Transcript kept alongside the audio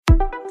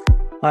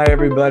Hi,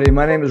 everybody.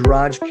 My name is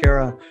Raj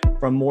Kara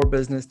from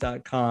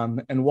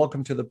morebusiness.com, and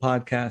welcome to the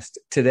podcast.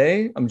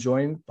 Today, I'm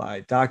joined by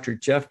Dr.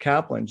 Jeff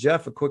Kaplan.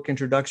 Jeff, a quick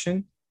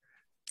introduction.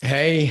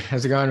 Hey,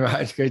 how's it going,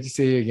 Raj? Great to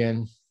see you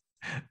again.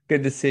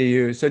 Good to see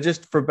you. So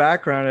just for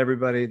background,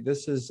 everybody,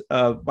 this is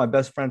my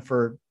best friend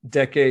for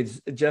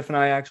decades. Jeff and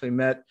I actually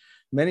met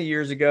many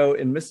years ago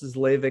in Mrs.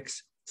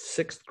 Lavick's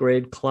sixth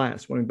grade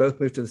class when we both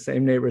moved to the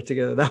same neighborhood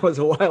together. That was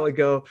a while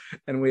ago,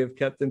 and we have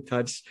kept in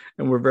touch,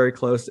 and we're very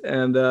close.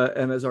 And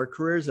as our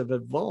careers have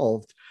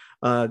evolved,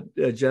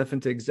 Jeff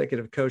into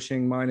executive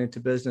coaching, mine into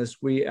business,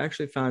 we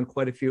actually found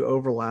quite a few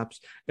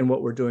overlaps in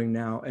what we're doing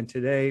now. And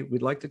today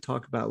we'd like to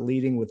talk about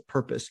leading with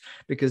purpose,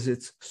 because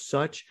it's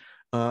such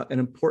an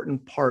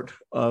important part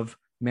of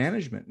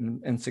management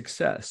and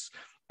success.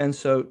 And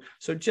so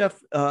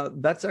Jeff,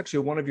 that's actually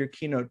one of your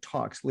keynote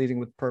talks, Leading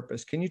with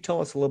Purpose. Can you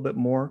tell us a little bit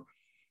more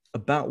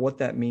about what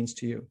that means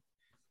to you?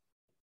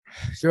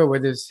 Sure.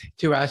 Well, there's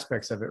two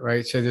aspects of it,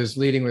 right? So there's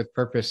leading with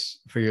purpose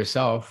for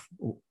yourself.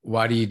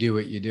 Why do you do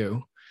what you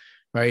do,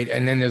 right?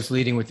 And then there's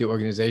leading with the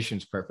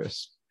organization's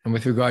purpose. And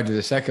with regard to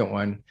the second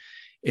one,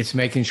 it's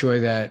making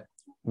sure that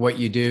what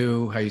you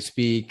do, how you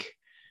speak,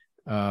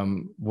 how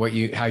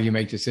you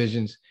make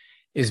decisions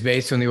is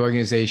based on the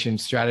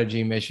organization's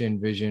strategy, mission,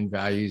 vision,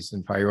 values,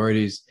 and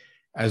priorities,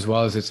 as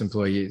well as its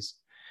employees.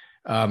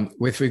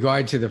 With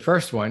regard to the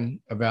first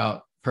one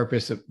about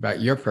purpose,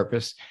 about your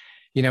purpose,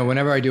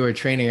 whenever I do a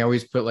training, I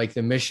always put like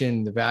the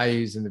mission, the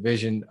values, and the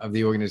vision of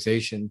the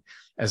organization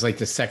as like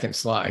the second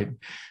slide,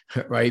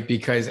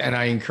 right? And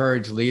I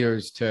encourage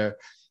leaders to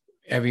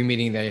every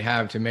meeting they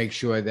have to make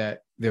sure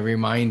that they're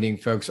reminding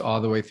folks all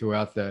the way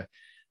throughout the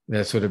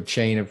sort of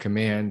chain of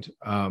command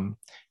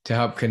to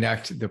help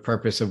connect the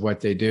purpose of what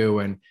they do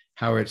and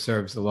how it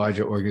serves the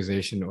larger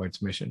organization or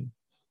its mission.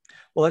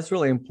 Well, that's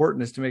really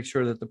important, is to make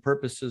sure that the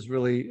purpose is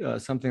really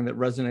something that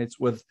resonates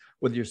with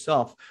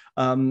yourself.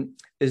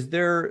 Is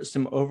there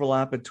some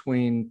overlap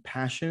between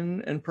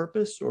passion and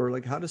purpose, or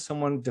like how does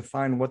someone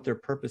define what their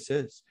purpose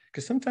is?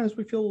 Because sometimes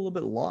we feel a little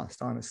bit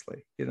lost,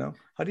 honestly.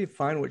 How do you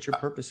find what your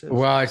purpose is?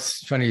 Well,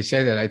 it's funny you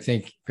say that. I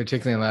think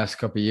particularly in the last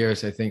couple of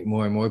years, I think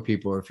more and more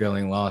people are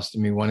feeling lost. I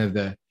mean, one of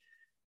the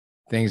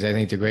things I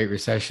think the Great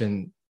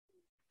Recession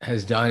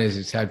has done is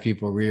it's had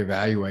people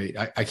reevaluate.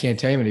 I can't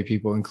tell you how many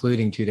people,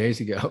 including 2 days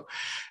ago,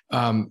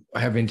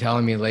 have been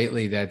telling me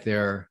lately that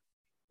they're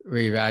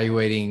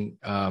reevaluating.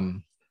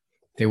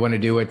 They want to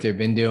do what they've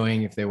been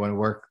doing, if they want to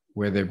work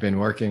where they've been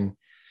working.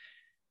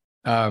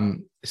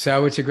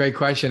 So it's a great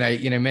question.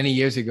 Many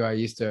years ago, I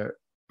used to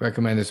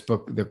recommend this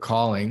book, The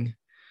Calling,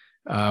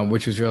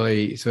 which was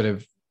really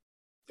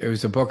it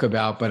was a book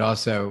about, but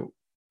also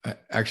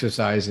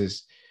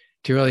exercises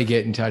to really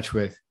get in touch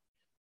with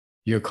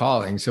your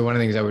calling. So one of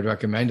the things I would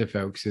recommend to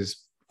folks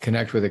is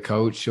connect with a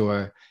coach,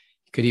 or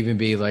it could even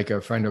be like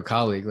a friend or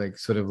colleague, like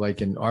sort of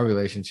like in our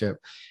relationship,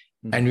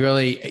 and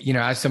really,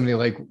 ask somebody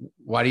like,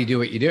 why do you do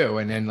what you do?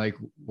 And then like,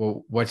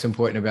 well, what's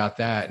important about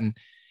that? And,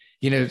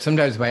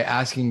 sometimes by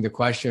asking the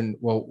question,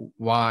 well,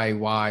 why,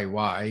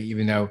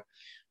 even though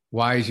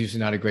why is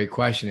usually not a great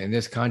question. In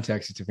this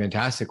context, it's a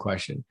fantastic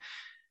question,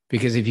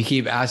 because if you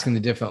keep asking the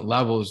different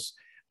levels,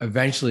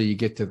 eventually you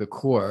get to the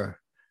core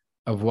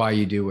of why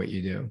you do what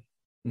you do.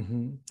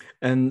 Mm-hmm.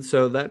 And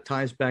so that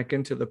ties back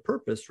into the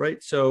purpose,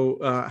 right? So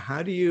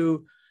how do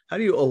you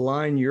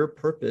align your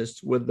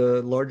purpose with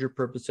the larger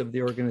purpose of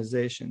the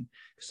organization?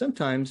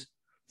 Sometimes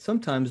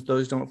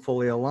those don't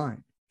fully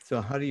align.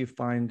 So how do you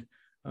find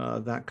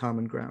that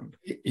common ground?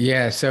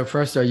 Yeah. So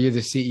first, are you the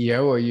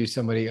CEO or are you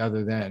somebody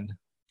other than?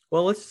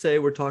 Well, let's say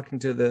we're talking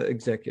to the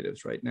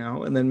executives right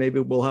now, and then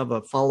maybe we'll have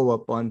a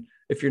follow-up on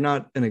if you're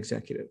not an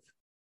executive.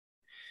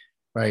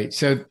 Right.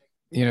 So,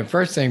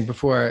 first thing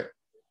before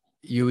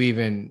you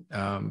even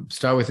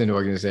start with an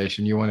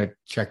organization, you want to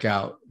check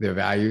out their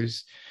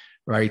values,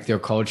 right? Their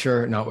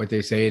culture, not what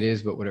they say it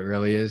is, but what it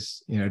really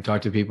is.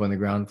 Talk to people on the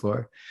ground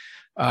floor.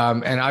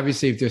 And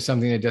obviously, if there's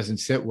something that doesn't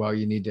sit well,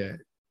 you need to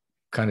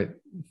kind of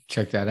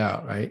check that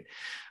out, right?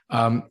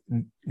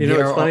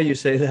 It's funny you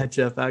say that,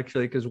 Jeff,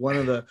 actually, because one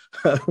of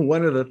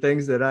the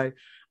things that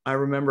I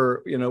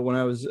remember, when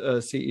I was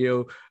a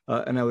CEO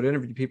and I would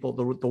interview people,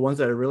 the ones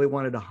that I really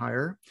wanted to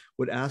hire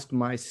would ask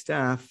my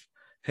staff,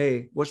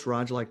 hey, what's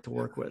Raj like to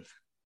work with?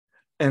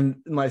 And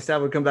my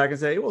staff would come back and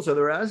say, well, so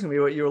they're asking me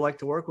what you would like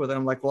to work with. And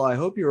I'm like, well, I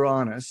hope you're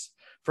honest,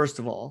 first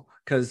of all,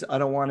 because I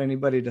don't want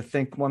anybody to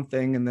think one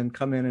thing and then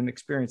come in and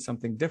experience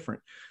something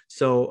different.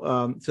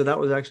 So that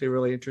was actually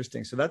really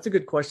interesting. So that's a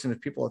good question if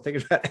people are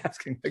thinking about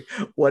asking, like,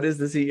 what is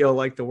the CEO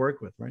like to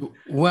work with, right?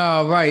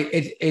 Well, right.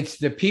 It's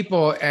the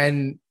people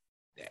and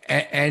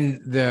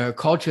the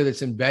culture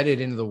that's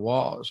embedded into the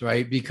walls,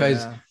 right?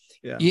 Because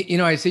Yeah.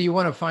 I say you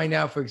want to find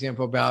out, for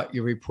example, about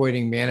your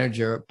reporting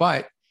manager,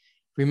 but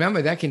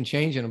remember that can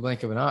change in a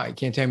blink of an eye. I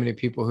can't tell you many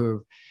people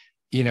who,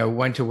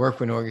 went to work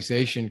for an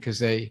organization because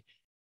they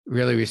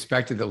really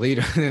respected the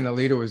leader, and then the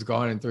leader was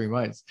gone in 3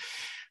 months,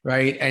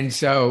 right? And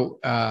so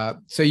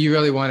you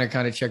really want to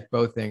kind of check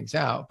both things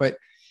out. But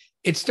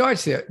it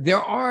starts there.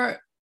 There are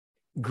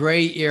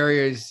gray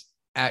areas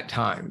at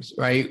times,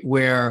 right,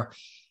 where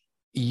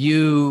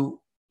you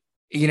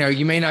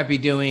may not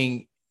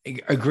be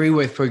agree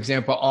with, for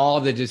example, all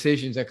the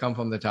decisions that come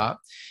from the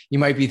top. You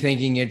might be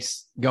thinking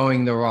it's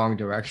going the wrong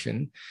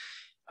direction.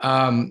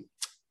 But,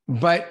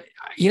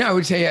 I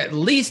would say at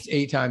least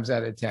 8 times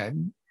out of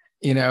 10,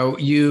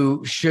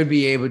 you should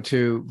be able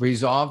to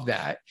resolve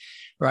that.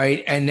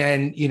 Right. And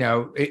then,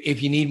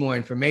 if you need more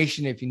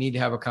information, if you need to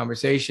have a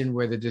conversation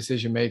with the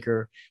decision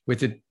maker,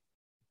 because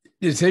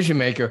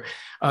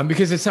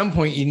at some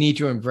point you need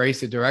to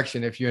embrace the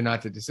direction if you're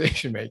not the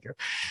decision maker.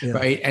 Yeah.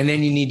 Right. And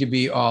then you need to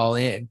be all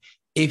in.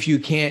 If you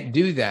can't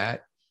do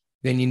that,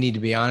 then you need to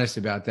be honest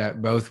about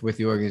that, both with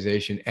the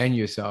organization and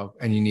yourself.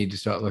 And you need to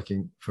start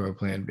looking for a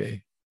plan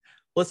B.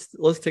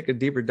 Let's take a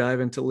deeper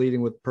dive into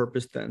leading with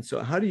purpose then.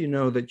 So how do you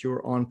know that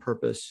you're on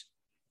purpose?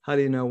 How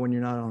do you know when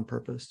you're not on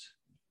purpose?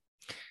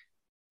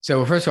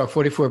 So first of all,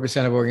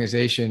 44% of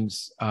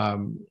organizations,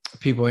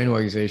 people in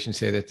organizations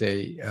say that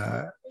they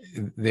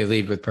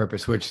lead with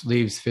purpose, which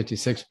leaves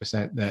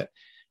 56% that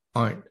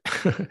aren't.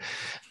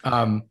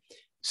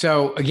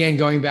 So again,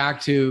 going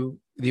back to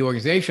the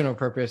organizational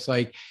purpose,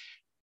 like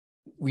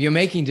you're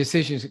making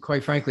decisions,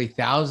 quite frankly,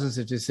 thousands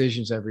of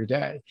decisions every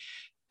day.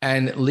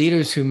 And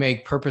leaders who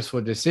make purposeful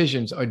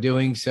decisions are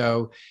doing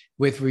so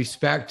with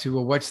respect to,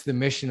 well, what's the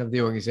mission of the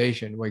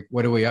organization? Like,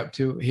 what are we up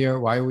to here?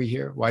 Why are we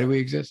here? Why do we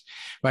exist?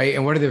 Right.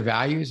 And what are the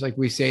values? Like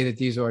we say that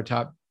these are our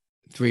top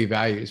 3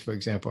 values, for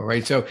example.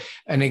 Right. So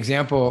an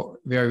example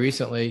very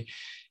recently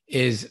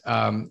is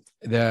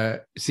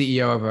the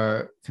CEO of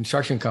a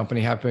construction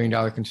company, $500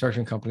 million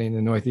construction company in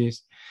the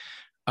Northeast,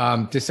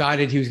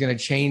 decided he was going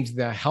to change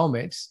the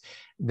helmets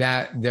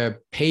that the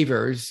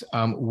pavers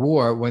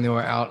wore when they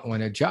were out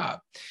on a job,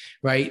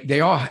 right? They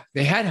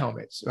had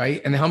helmets,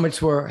 right? And the helmets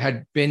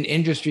had been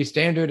industry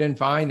standard and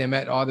fine. They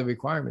met all the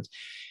requirements.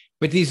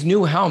 But these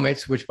new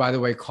helmets, which by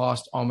the way,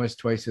 cost almost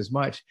twice as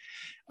much,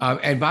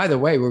 and by the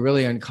way, were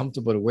really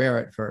uncomfortable to wear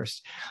at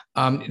first.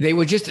 They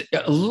were just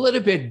a little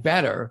bit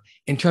better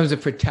in terms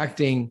of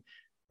protecting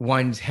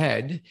one's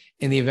head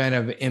in the event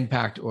of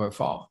impact or a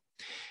fall.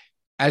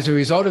 As a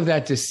result of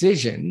that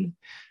decision,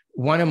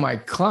 one of my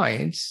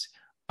clients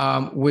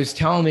was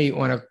telling me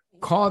on a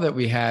call that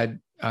we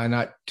had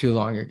not too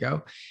long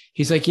ago,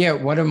 he's like, yeah,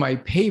 one of my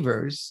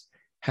pavers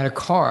had a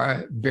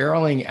car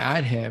barreling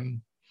at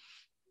him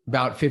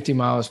about 50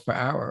 miles per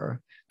hour.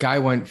 Guy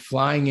went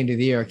flying into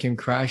the air, came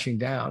crashing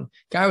down.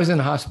 Guy was in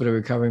the hospital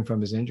recovering from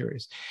his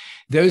injuries.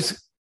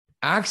 Those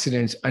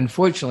accidents,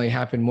 unfortunately,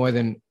 happen more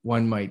than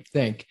one might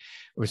think,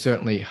 or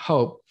certainly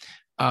hope,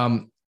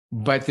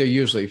 but they're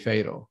usually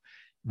fatal.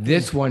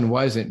 This one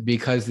wasn't,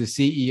 because the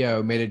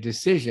CEO made a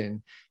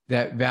decision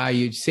that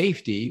valued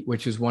safety,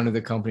 which is one of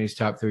the company's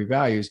top 3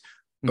 values,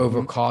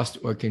 over cost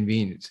or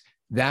convenience.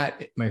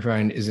 That, my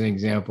friend, is an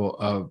example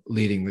of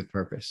leading with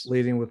purpose.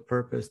 Leading with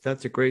purpose.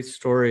 That's a great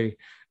story.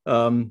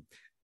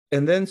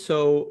 And then,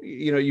 so,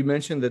 you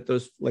mentioned that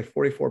those like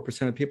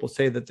 44% of people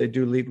say that they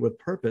do lead with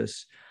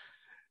purpose.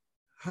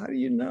 How do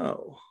you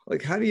know?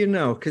 Like, how do you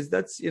know? Because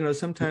that's,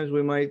 sometimes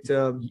we might...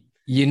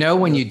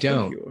 when you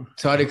don't.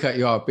 Sorry to cut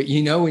you off, but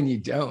when you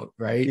don't,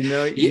 right?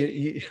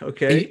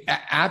 Okay.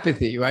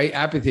 Apathy, right?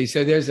 Apathy.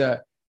 So there's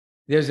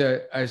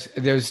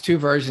 2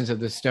 versions of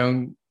the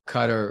stone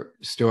cutter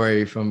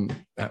story from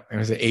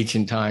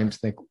ancient times. I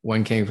think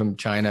one came from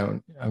China.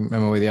 I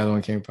remember where the other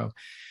one came from.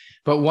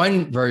 But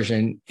one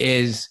version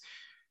is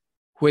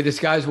where this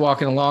guy's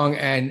walking along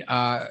and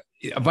a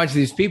bunch of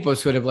these people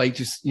sort of like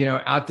just,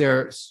 out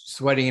there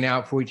sweating it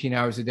out 14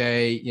 hours a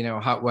day,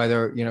 hot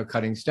weather,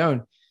 cutting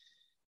stone.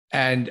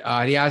 And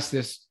he asked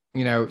this,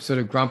 sort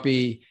of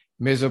grumpy,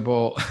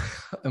 miserable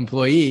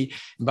employee.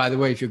 And by the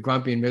way, if you're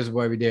grumpy and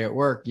miserable every day at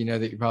work, you know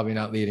that you're probably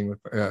not leading or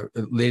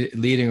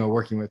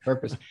working with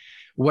purpose.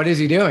 What is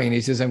he doing? And he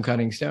says, I'm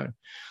cutting stone.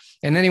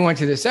 And then he went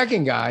to the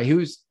second guy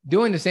who's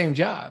doing the same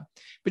job.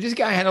 But this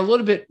guy had a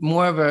little bit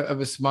more of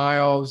a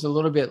smile. It was a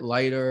little bit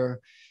lighter.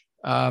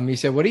 He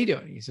said, what are you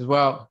doing? He says,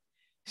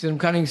 I'm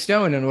cutting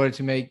stone in order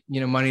to make,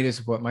 money to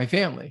support my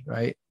family,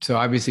 right? So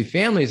obviously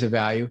family is a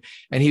value.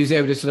 And he was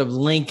able to sort of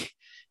link,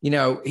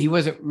 he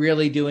wasn't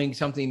really doing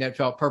something that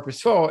felt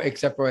purposeful,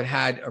 except for it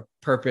had a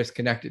purpose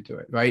connected to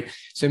it, right?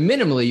 So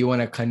minimally, you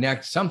want to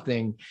connect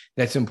something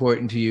that's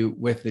important to you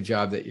with the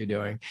job that you're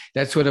doing.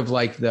 That's sort of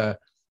like the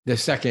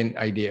second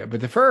idea.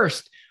 But the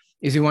first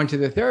is he went to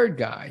the third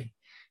guy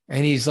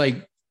and he's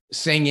like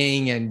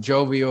singing and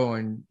jovial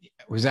and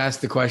was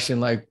asked the question,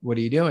 like, what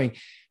are you doing? And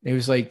he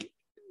was like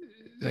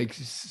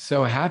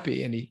so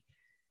happy. And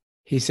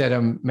he said,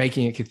 I'm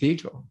making a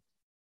cathedral.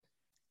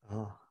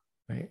 Oh,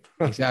 right.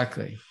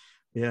 Exactly.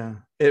 Yeah.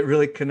 It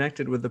really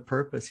connected with the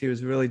purpose. He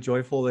was really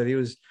joyful that he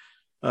was,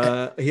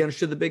 he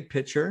understood the big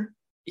picture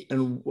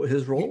and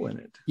his role in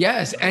it.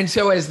 Yes. And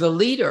so as the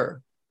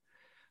leader,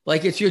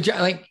 like it's your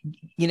job, like,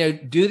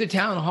 do the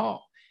town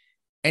hall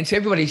and say,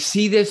 everybody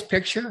see this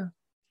picture.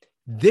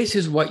 This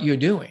is what you're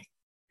doing.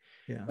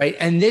 Yeah. Right.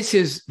 And this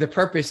is the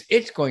purpose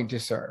it's going to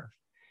serve.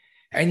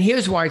 And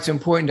here's why it's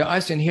important to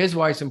us. And here's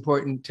why it's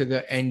important to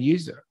the end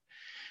user.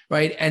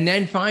 Right. And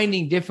then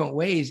finding different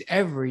ways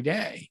every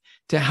day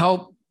to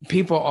help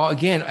people all,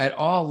 again, at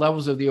all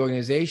levels of the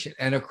organization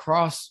and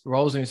across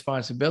roles and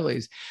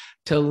responsibilities,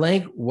 to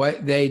link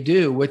what they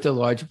do with the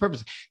larger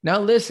purpose. Now,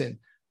 listen,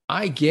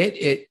 I get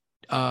it.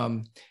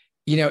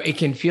 It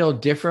can feel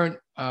different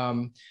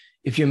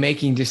if you're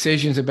making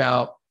decisions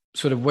about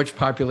sort of which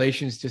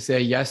populations to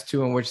say yes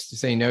to and which to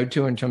say no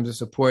to in terms of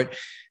support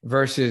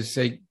versus,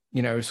 say,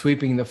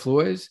 sweeping the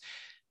floors.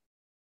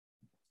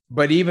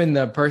 But even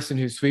the person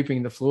who's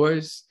sweeping the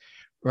floors,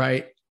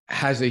 right,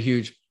 has a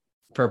huge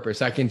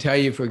purpose. I can tell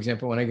you, for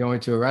example, when I go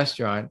into a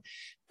restaurant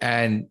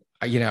and,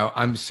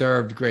 I'm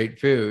served great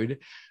food,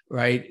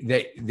 right,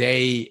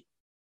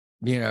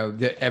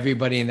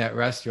 everybody in that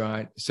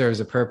restaurant serves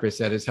a purpose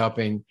that is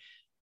helping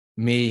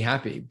me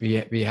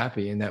be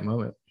happy in that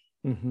moment.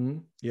 Mm-hmm.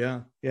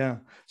 Yeah.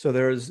 So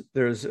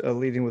there's a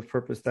leading with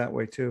purpose that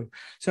way too.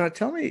 So now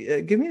tell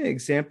me, give me an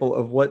example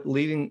of what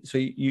leading. So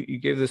you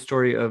gave the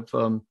story of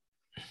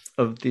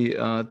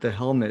the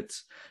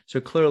helmets.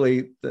 So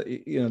clearly,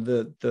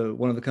 the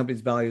one of the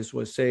company's values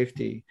was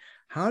safety.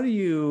 How do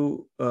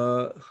you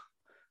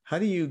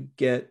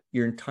get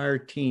your entire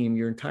team,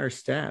 your entire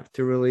staff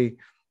to really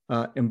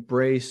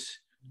embrace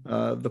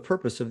the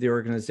purpose of the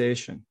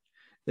organization?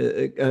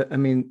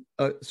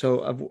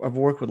 So I've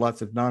worked with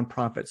lots of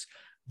nonprofits,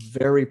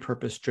 very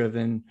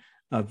purpose-driven,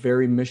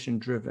 very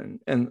mission-driven,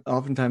 and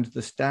oftentimes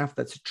the staff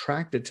that's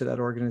attracted to that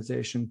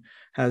organization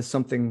has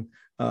something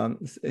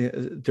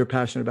they're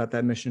passionate about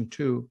that mission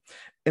too.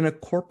 In a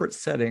corporate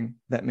setting,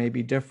 that may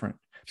be different.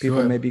 People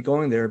Sure. may be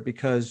going there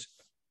because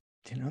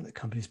the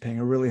company's paying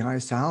a really high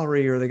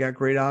salary, or they got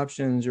great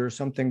options, or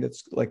something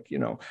that's like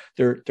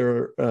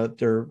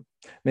they're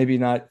maybe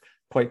not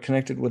quite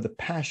connected with the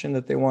passion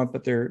that they want,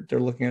 but they're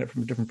looking at it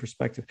from a different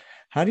perspective.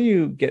 How do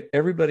you get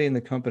everybody in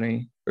the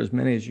company, or as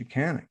many as you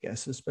can, I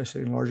guess,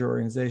 especially in larger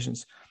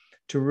organizations,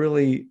 to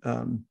really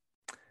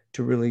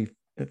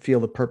feel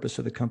the purpose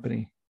of the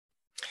company?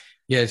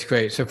 Yeah, it's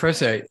great. So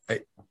first, I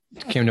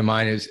came to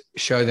mind is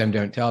show them,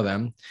 don't tell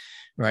them,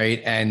 right?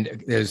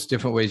 And there's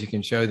different ways you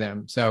can show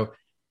them. So,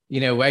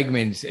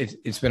 Wegmans,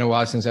 it's been a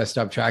while since I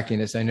stopped tracking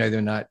this. I know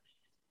they're not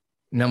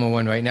number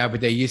one right now, but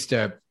they used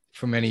to,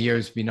 for many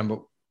years, be number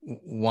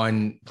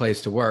one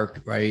place to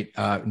work, right?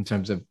 In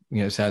terms of,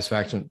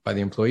 satisfaction by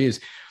the employees.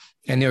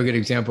 And they're a good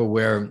example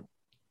where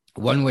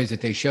one way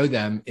that they show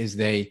them is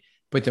they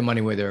put the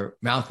money where their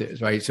mouth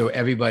is, right? So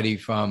everybody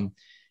from,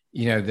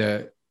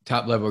 the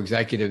top level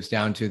executives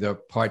down to the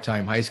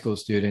part-time high school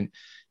student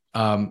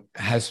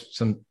has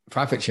some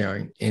profit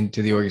sharing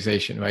into the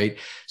organization, right?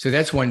 So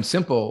that's one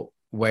simple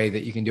way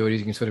that you can do it, is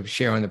you can sort of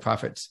share on the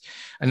profits.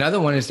 Another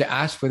one is to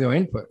ask for their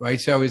input,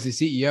 right? So as the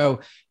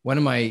CEO, one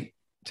of my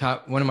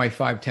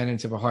 5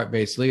 tenets of a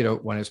heart-based leader,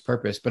 one is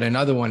purpose, but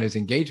another one is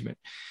engagement,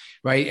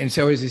 right? And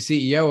so as a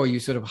CEO, are you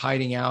sort of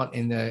hiding out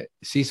in the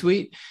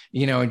C-suite,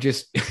 and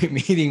just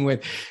meeting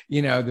with,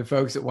 the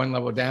folks at one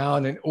level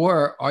down,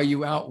 or are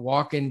you out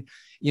walking,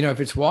 if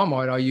it's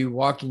Walmart, are you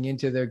walking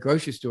into the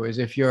grocery stores?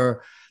 If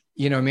you're,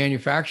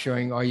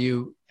 manufacturing, are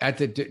you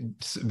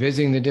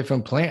visiting the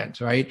different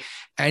plants, right?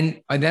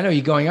 And then are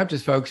you going up to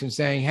folks and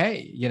saying,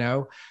 hey,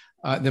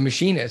 the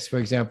machinist, for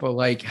example,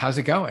 like, how's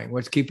it going?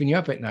 What's keeping you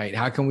up at night?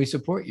 How can we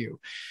support you?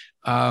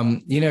 Tell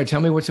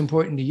me what's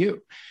important to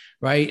you,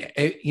 right?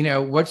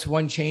 What's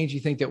one change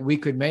you think that we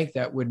could make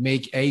that would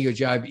make your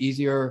job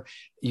easier?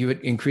 You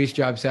would increase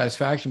job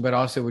satisfaction, but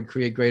also would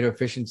create greater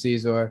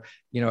efficiencies or,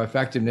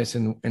 effectiveness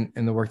in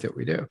the work that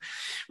we do,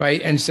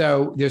 right? And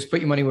so there's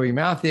put your money where your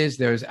mouth is.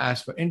 There's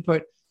ask for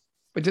input,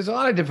 but there's a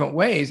lot of different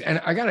ways.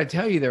 And I got to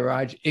tell you there,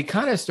 Raj, it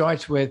kind of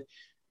starts with,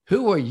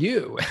 who are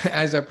you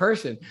as a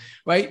person,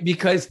 right?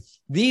 Because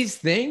these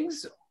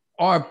things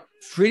are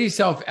pretty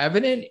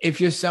self-evident if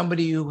you're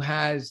somebody who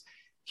has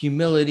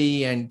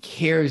humility and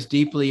cares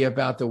deeply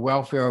about the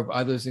welfare of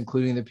others,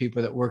 including the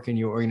people that work in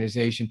your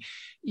organization.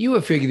 You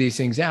will figure these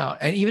things out.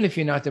 And even if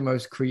you're not the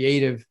most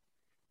creative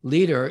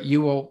leader,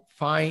 you will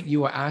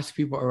ask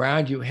people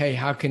around you, hey,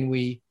 how can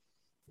we,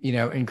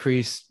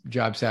 increase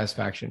job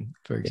satisfaction,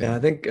 for example? Yeah,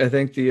 I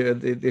think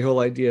the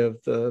whole idea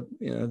of the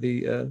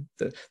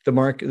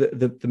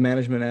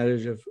management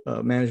adage of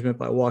management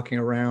by walking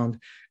around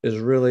is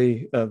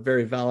really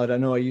very valid. I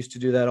know I used to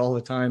do that all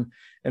the time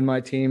in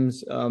my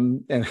teams,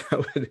 and I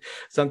would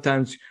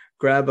sometimes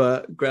grab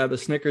a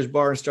Snickers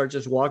bar and start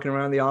just walking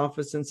around the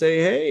office and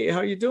say, hey,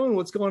 how you doing?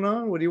 What's going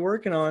on? What are you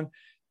working on?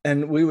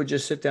 And we would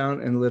just sit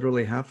down and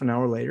literally half an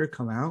hour later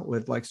come out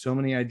with like so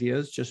many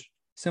ideas just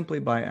simply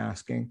by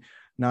asking.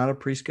 Not a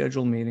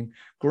pre-scheduled meeting.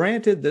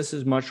 Granted, this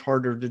is much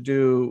harder to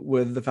do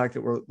with the fact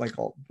that we're like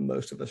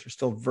most of us are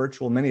still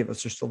virtual. Many of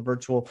us are still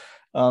virtual.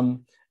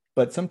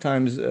 But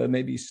sometimes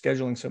maybe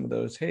scheduling some of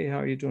those, hey, how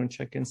are you doing?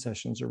 Check-in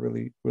sessions are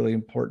really, really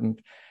important.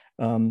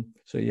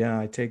 So yeah,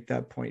 I take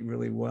that point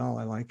really well.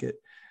 I like it.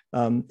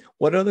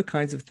 What other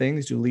kinds of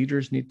things do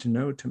leaders need to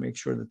know to make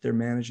sure that they're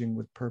managing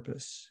with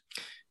purpose?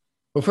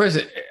 Well,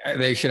 first,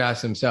 they should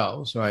ask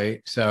themselves,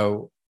 right?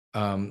 So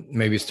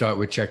maybe start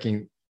with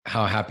checking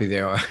how happy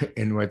they are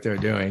in what they're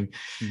doing.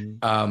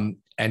 Mm-hmm.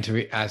 And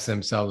to ask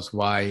themselves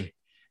why,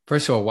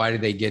 first of all, why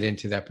did they get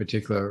into that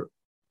particular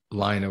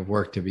line of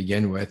work to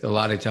begin with. A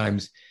lot of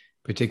times,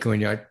 particularly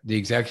when you're at the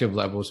executive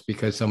levels,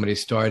 because somebody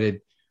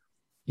started,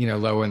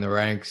 lower in the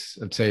ranks,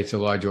 let's say it's a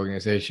large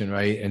organization,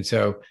 right? And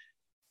so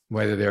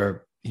whether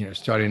they're,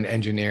 starting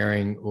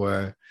engineering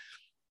or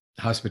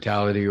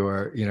hospitality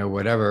or,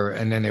 whatever,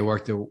 and then they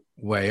work their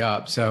way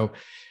up. So,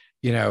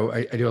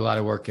 I do a lot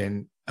of work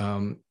in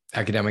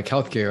academic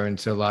healthcare. And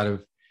so a lot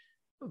of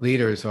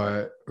leaders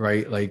are,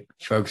 right, like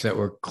folks that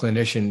were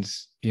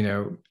clinicians,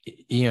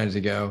 eons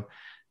ago.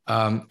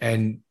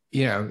 And,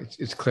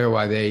 it's clear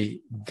why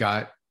they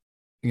got,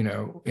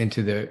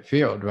 into the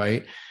field,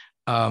 right?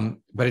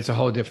 But it's a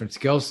whole different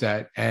skill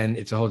set and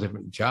it's a whole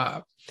different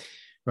job,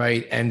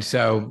 right? And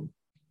so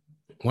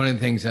one of the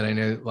things that I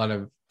know a lot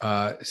of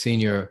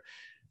senior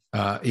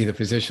either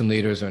physician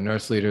leaders or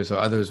nurse leaders or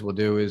others will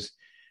do is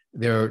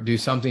they'll do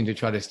something to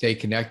try to stay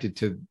connected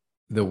to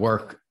the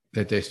work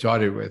that they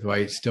started with,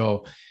 right?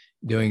 Still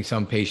doing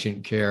some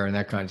patient care and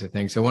that kinds of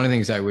thing. So one of the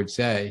things I would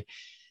say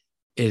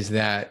is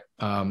that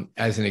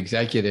as an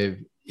executive,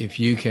 if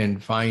you can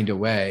find a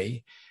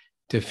way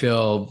to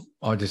fill,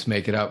 I'll just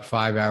make it up,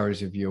 5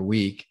 hours of your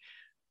week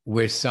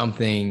with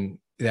something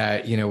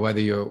that, whether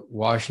you're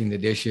washing the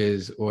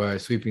dishes or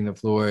sweeping the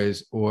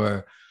floors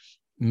or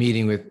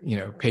meeting with,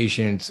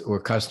 patients or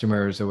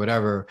customers or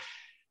whatever,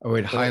 I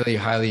would highly,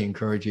 highly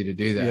encourage you to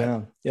do that.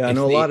 Yeah. Yeah. I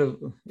know a lot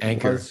of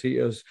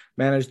CEOs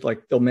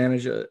they'll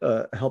manage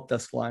a help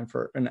desk line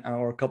for an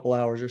hour, a couple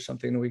hours or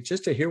something a week,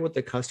 just to hear what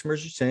the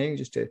customers are saying,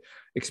 just to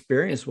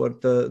experience what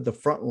the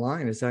front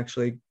line is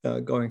actually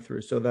going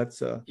through. So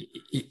that's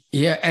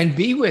yeah. And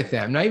be with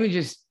them, not even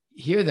just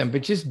hear them,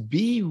 but just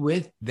be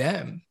with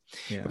them.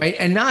 Yeah. Right.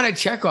 And not a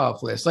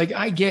checkoff list. Like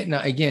I get,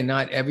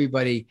 not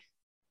everybody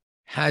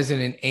has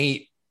an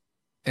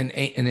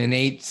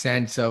innate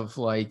sense of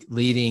like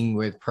leading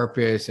with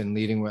purpose and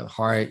leading with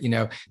heart.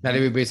 Not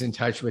everybody's in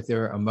touch with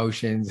their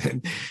emotions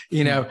and,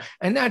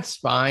 and that's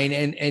fine.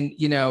 And,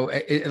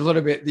 a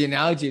little bit, the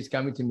analogy that's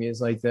coming to me is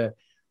like the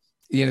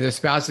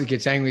spouse that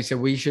gets angry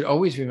said, we should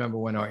always remember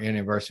when our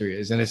anniversary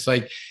is. And it's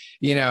like,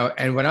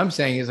 and what I'm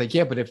saying is like,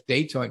 yeah, but if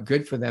dates aren't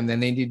good for them, then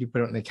they need to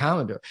put it on the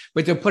calendar,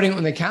 but they're putting it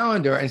on the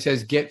calendar and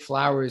says, get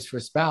flowers for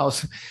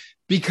spouse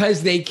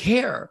because they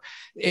care,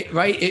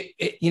 right?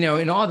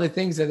 In all the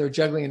things that they're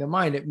juggling in their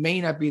mind, it may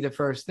not be the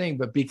first thing,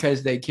 but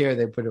because they care,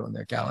 they put it on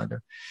their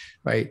calendar,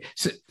 right?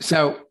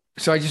 So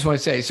I just want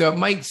to say, so it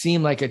might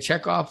seem like a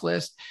checkoff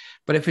list,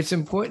 but if it's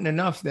important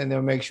enough, then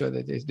they'll make sure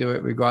that they do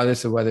it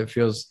regardless of whether it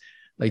feels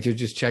like they're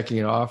just checking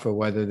it off or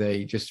whether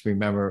they just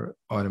remember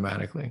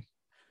automatically.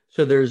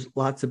 So there's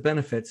lots of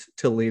benefits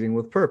to leading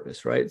with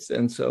purpose, right?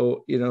 And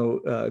so,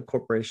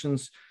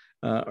 corporations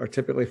are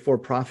typically for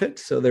profit.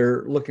 So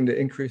they're looking to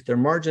increase their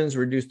margins,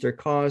 reduce their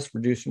costs,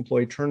 reduce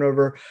employee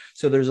turnover.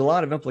 So there's a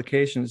lot of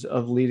implications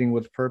of leading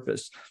with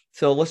purpose.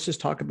 So let's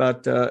just talk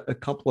about a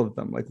couple of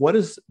them. Like what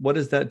does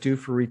that do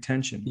for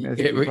retention?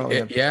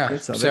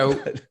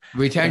 So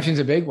retention's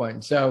a big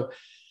one. So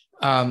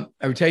I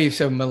would tell you,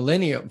 for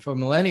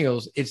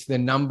millennials, it's the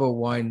number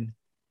one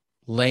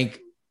link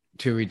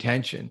to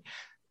retention.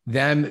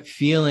 Them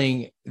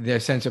feeling their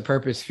sense of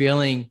purpose,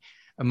 feeling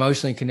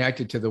emotionally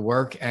connected to the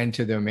work and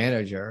to their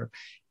manager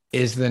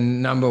is the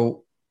number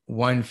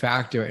one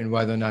factor in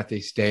whether or not they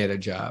stay at a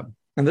job.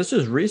 And this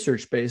is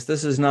research based.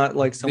 This is not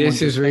like someone.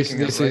 This is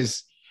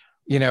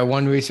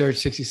one research,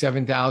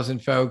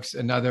 67,000 folks,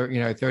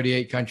 another,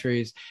 38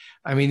 countries.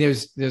 I mean,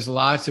 there's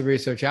lots of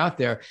research out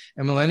there,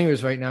 and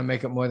millennials right now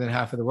make up more than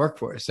half of the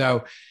workforce.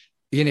 So,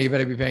 you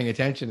better be paying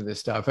attention to this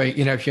stuff.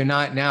 If you're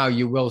not now,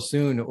 you will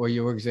soon, or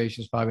your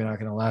organization is probably not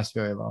going to last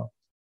very long.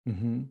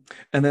 Mm-hmm.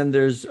 And then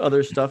there's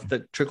other stuff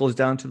that trickles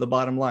down to the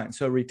bottom line.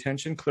 So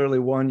retention, clearly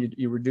one,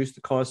 you reduce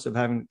the cost of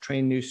having to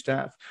train new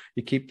staff.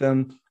 You keep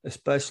them,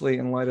 especially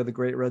in light of the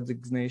Great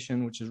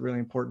Resignation, which is really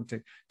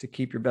important to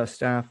keep your best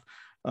staff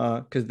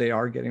because they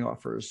are getting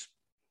offers.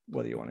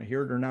 Whether you want to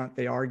hear it or not,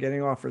 they are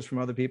getting offers from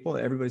other people.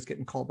 Everybody's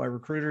getting called by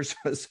recruiters.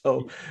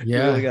 So you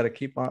really got to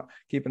keep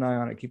an eye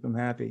on it, keep them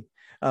happy.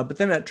 But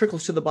then that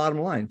trickles to the bottom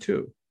line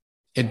too.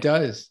 It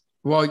does.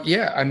 Well,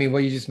 yeah. I mean,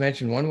 you just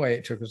mentioned one way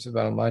it trickles to the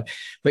bottom line,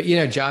 but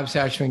job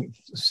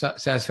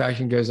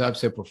satisfaction goes up,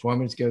 so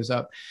performance goes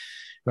up,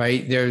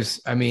 right?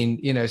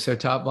 So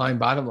top line,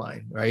 bottom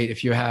line, right?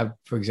 If you have,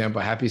 for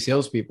example, happy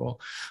salespeople,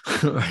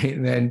 right,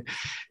 then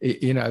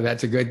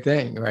that's a good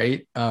thing,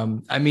 right?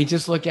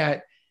 Just look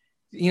at,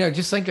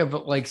 just think of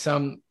like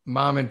some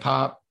mom and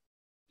pop,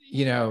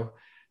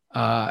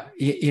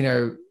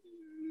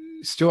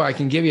 store. I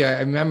can give you. I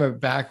remember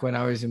back when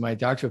I was in my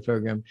doctoral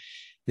program.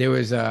 There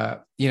was,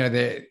 the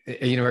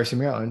University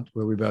of Maryland,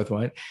 where we both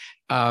went.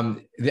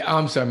 I'm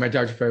sorry, my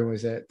doctoral program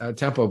was at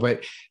Temple,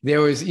 but there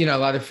was, a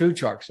lot of food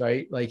trucks,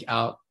 right? Like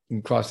out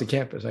across the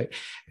campus, right?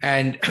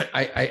 And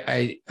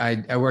I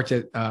worked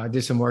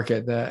did some work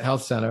at the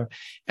health center,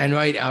 and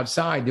right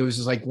outside there was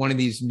just like one of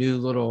these new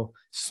little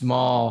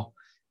small,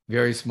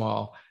 very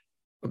small,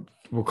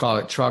 we'll call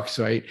it trucks,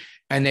 right?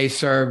 And they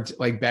served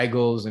like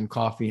bagels and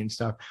coffee and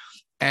stuff.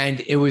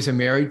 And it was a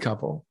married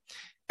couple.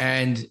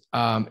 And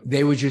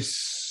they were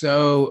just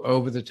so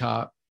over the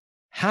top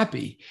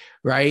happy,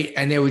 right?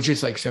 And they were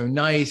just like so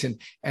nice. And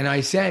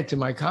I said to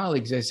my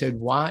colleagues, I said,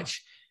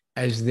 watch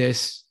as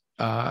this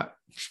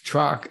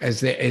truck,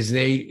 as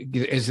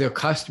their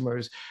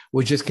customers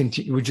would just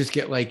continue, would just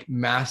get like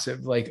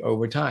massive, like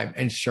over time.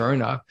 And sure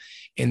enough,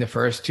 in the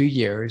first 2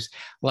 years,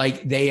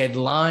 like they had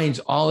lines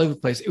all over the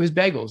place. It was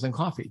bagels and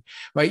coffee,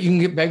 right? You can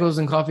get bagels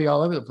and coffee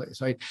all over the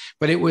place, right?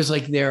 But it was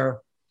like their,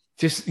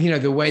 just,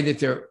 the way that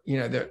they're,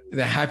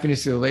 the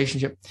happiness of the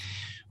relationship.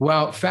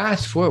 Well,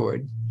 fast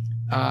forward,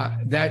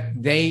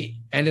 that they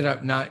ended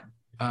up not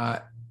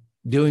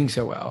doing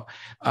so well.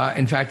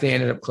 In fact, they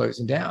ended up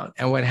closing down.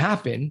 And what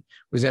happened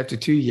was after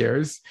 2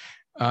 years,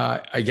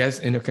 I guess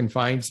in a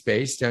confined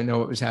space, don't know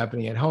what was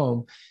happening at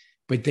home,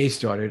 but they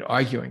started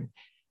arguing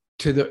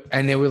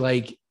and they were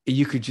like,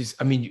 you could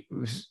just, it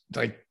was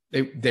like,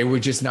 they were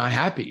just not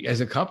happy as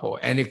a couple.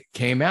 And it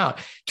came out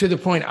to the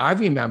point I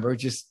remember, it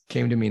just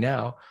came to me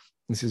now.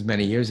 This is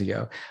many years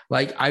ago.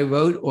 Like I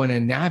wrote on a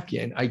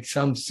napkin, like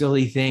some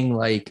silly thing,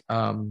 like,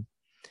 I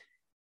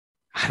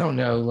don't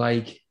know,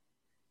 like,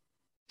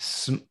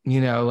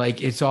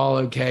 like it's all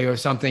okay or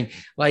something,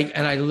 like,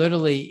 and I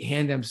literally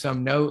hand them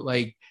some note,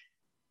 like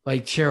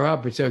cheer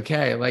up, it's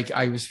okay. Like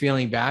I was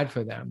feeling bad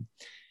for them.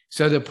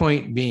 So the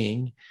point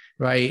being,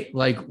 right,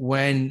 like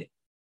when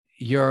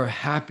you're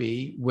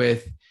happy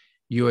with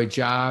your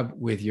job,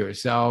 with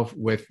yourself,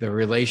 with the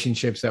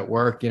relationships at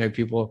work,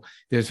 people,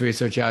 there's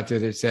research out there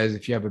that says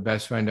if you have a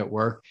best friend at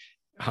work,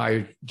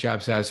 higher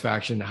job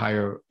satisfaction,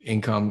 higher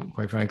income,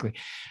 quite frankly,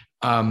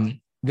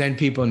 then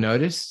people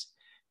notice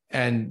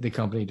and the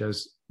company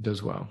does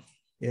well.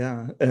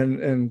 Yeah.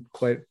 And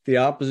quite the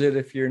opposite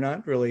if you're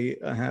not really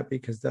happy,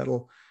 because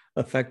that'll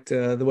affect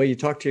the way you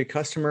talk to your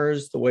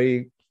customers, the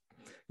way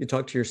you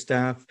talk to your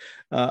staff.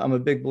 I'm a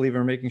big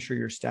believer in making sure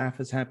your staff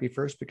is happy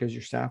first, because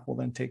your staff will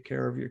then take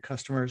care of your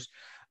customers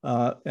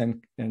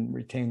and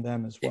retain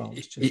them as well.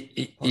 It's just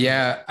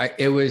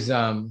it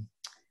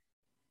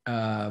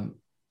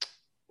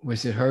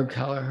was it Herb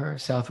Kelleher,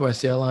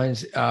 Southwest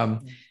Airlines? Oh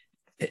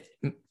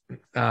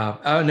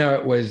no,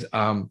 it was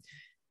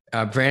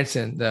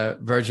Branson, the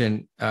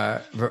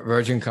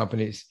Virgin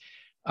companies.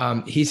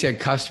 He said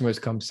customers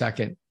come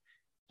second,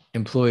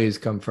 employees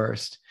come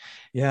first.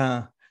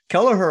 Yeah.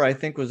 Kelleher, I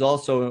think, was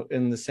also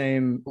in the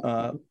same,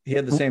 he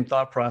had the same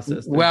thought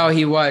process. Well,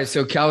 he was.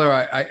 So Kelleher,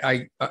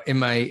 I in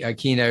my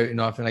keynote,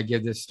 and often I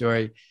give this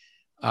story,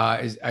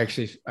 is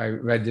actually, I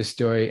read this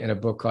story in a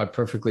book called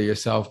Perfectly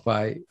Yourself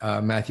by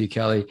Matthew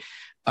Kelly.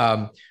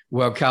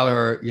 Well,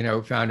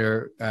 Kelleher,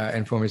 founder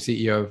and former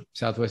CEO of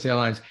Southwest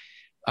Airlines,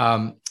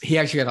 he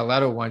actually got a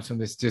letter once from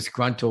this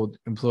disgruntled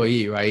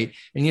employee, right?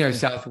 And,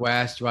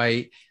 Southwest,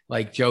 right?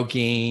 Like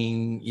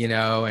joking,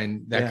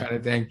 and that kind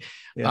of thing.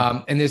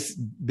 Yeah. And this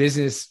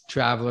business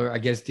traveler, I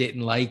guess,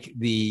 didn't like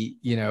the,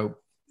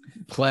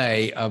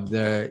 play of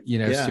the,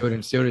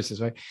 student stewardesses,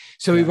 right?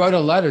 So he wrote a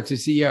letter to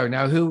CEO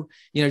now who,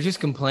 just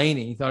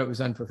complaining. He thought it was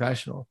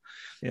unprofessional.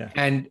 Yeah.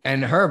 And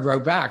Herb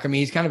wrote back.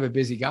 He's kind of a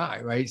busy guy,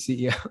 right?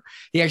 CEO.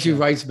 He actually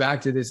writes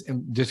back to this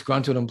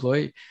disgruntled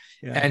employee.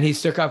 Yeah. And he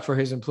stuck up for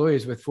his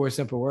employees with 4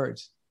 simple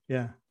words.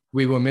 Yeah.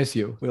 We will miss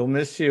you. We'll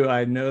miss you.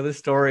 I know the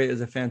story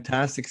is a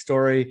fantastic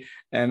story.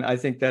 And I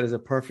think that is a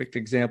perfect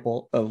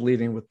example of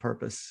leading with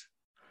purpose.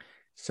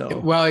 So,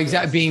 well,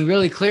 exactly. Yes. Being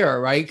really clear,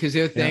 right? Because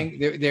their thing,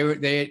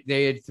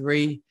 they had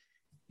 3,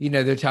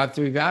 their top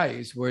 3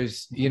 values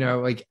was,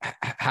 like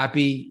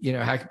happy,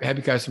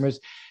 happy customers,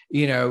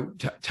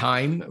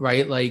 time,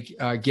 right? Like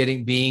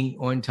being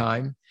on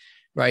time,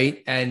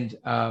 right? And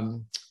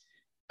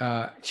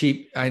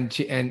cheap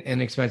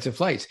and expensive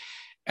flights.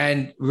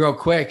 And real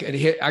quick, and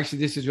here, actually,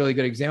 this is a really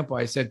good example.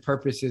 I said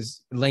purpose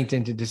is linked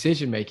into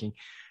decision making.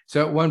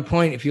 So at one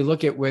point, if you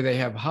look at where they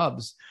have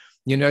hubs,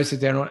 you notice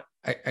that they don't.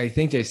 I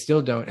think they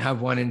still don't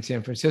have one in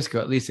San Francisco.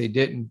 At least they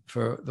didn't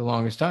for the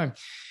longest time.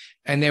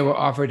 And they were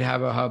offered to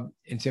have a hub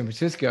in San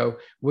Francisco,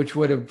 which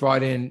would have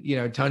brought in,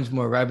 tons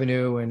more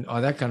revenue and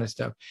all that kind of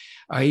stuff.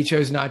 He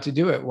chose not to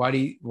do it. Why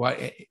you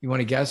want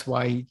to guess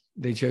why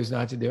they chose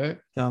not to do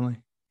it? Tell me.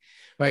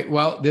 Right.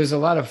 Well, there's a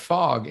lot of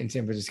fog in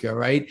San Francisco,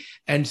 right?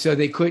 And so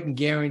they couldn't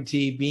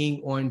guarantee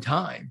being on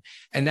time.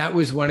 And that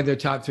was one of their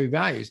top 3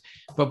 values.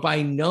 But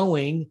by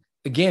knowing,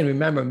 again,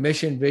 remember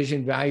mission,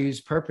 vision, values,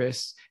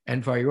 purpose,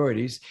 and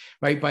priorities,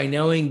 right? By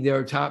knowing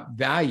their top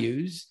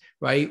values,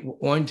 right?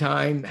 On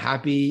time,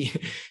 happy,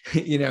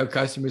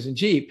 customers and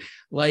cheap,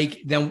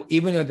 like then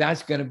even though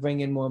that's going to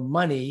bring in more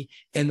money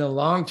in the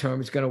long term,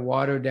 it's going to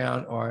water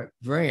down our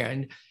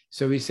brand.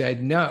 So we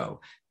said, no.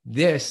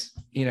 This,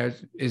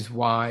 is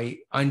why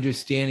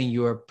understanding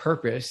your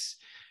purpose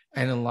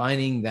and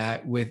aligning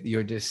that with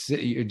your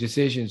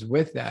decisions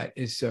with that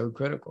is so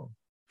critical.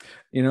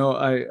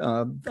 I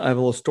have a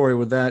little story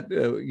with that.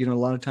 A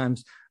lot of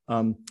times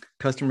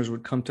customers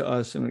would come to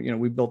us and,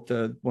 we built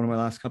one of my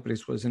last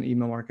companies was an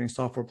email marketing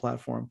software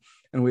platform,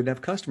 and we'd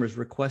have customers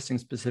requesting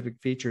specific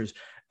features.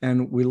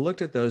 And we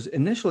looked at those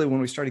initially when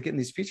we started getting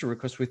these feature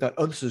requests. We thought,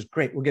 oh, this is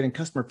great. We're getting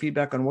customer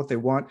feedback on what they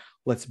want.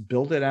 Let's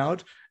build it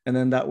out. And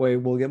then that way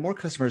we'll get more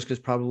customers because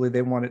probably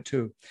they want it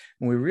too.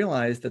 And we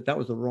realized that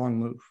was the wrong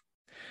move.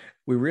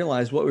 we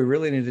realized what we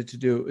really needed to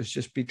do is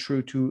just be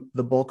true to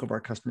the bulk of our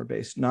customer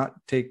base, not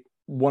take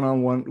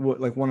one-on-one,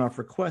 like one-off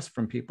requests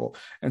from people.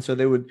 And so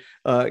they would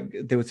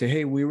say,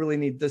 hey, we really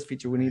need this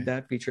feature, we need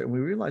that feature. And we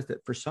realized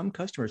that for some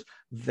customers,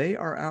 they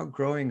are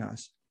outgrowing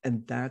us,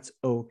 and that's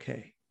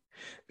okay.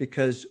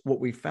 Because what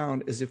we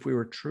found is if we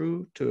were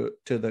true to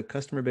the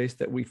customer base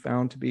that we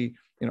found to be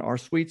in our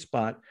sweet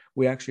spot,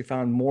 we actually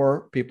found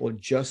more people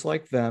just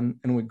like them,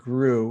 and we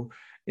grew,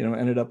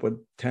 ended up with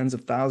tens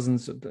of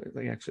thousands of,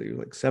 actually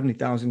like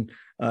 70,000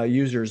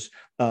 users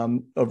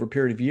over a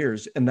period of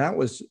years. And that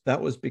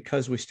was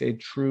because we stayed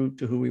true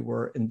to who we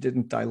were and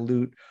didn't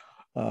dilute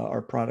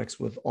our products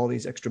with all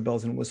these extra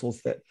bells and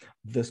whistles that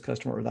this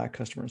customer or that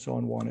customer and so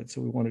on wanted.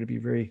 So we wanted to be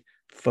very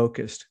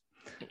focused.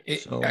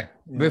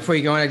 Before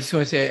you go on, I just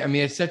want to say, I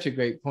mean, it's such a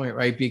great point,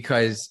 right?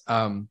 Because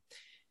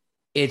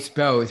it's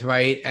both,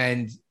 right?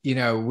 And,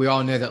 we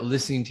all know that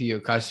listening to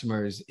your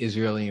customers is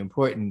really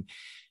important.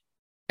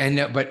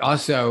 And, but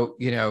also,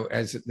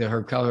 as the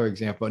Herb Keller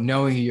example,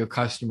 knowing who your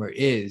customer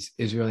is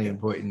really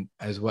important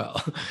as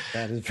well.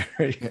 That is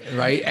very,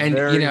 right. And,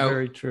 very,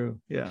 very true.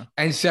 Yeah.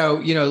 And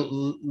so,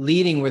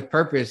 leading with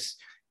purpose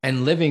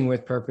and living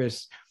with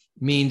purpose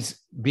means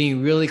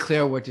being really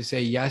clear what to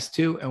say yes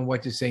to and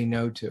what to say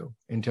no to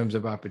in terms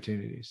of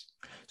opportunities.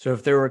 So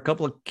if there were a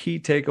couple of key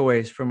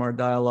takeaways from our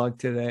dialogue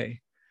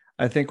today,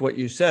 I think what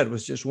you said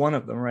was just one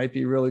of them, right?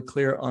 Be really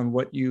clear on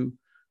what you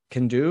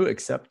can do,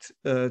 accept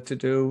to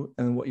do,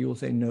 and what you will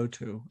say no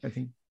to. I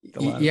think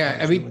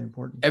really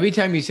important. Every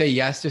time you say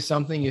yes to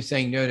something, you're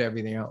saying no to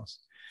everything else.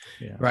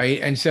 Yeah. Right.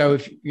 And so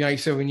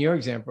so in your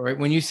example, right,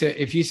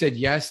 if you said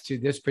yes to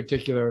this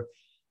particular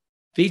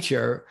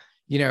feature,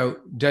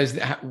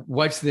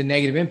 what's the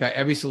negative impact?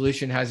 Every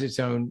solution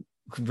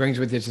brings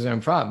with it its own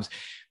problems.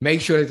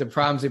 Make sure that the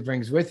problems it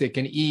brings with it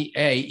can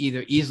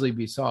either easily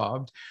be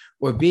solved,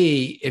 or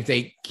B, if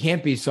they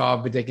can't be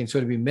solved, but they can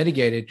sort of be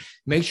mitigated,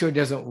 make sure it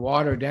doesn't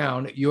water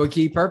down your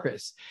key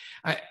purpose.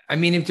 I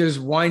mean, if there's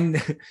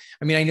one,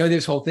 I know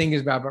this whole thing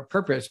is about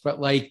purpose, but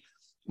like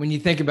when you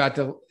think about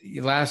the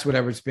last,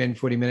 whatever it's been,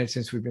 40 minutes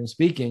since we've been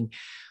speaking,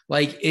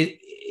 like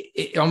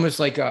it almost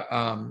like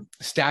a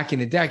stack in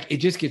the deck, it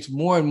just gets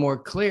more and more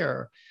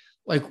clear,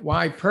 like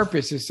why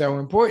purpose is so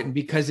important,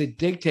 because it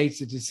dictates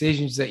the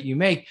decisions that you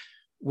make,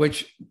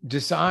 which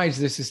decides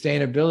the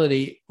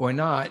sustainability or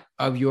not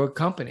of your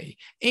company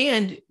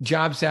and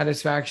job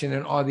satisfaction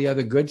and all the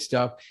other good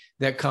stuff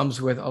that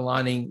comes with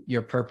aligning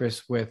your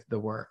purpose with the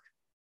work.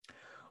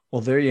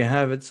 Well, there you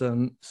have it.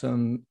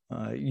 Some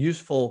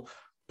useful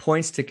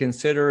points to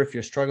consider if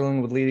you're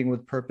struggling with leading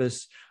with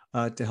purpose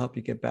to help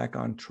you get back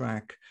on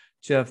track.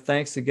 Jeff,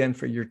 thanks again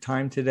for your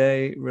time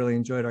today. Really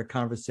enjoyed our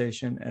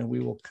conversation, and we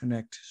will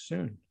connect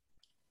soon.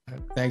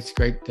 Thanks.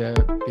 Great to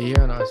be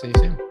here, and I'll see you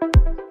soon.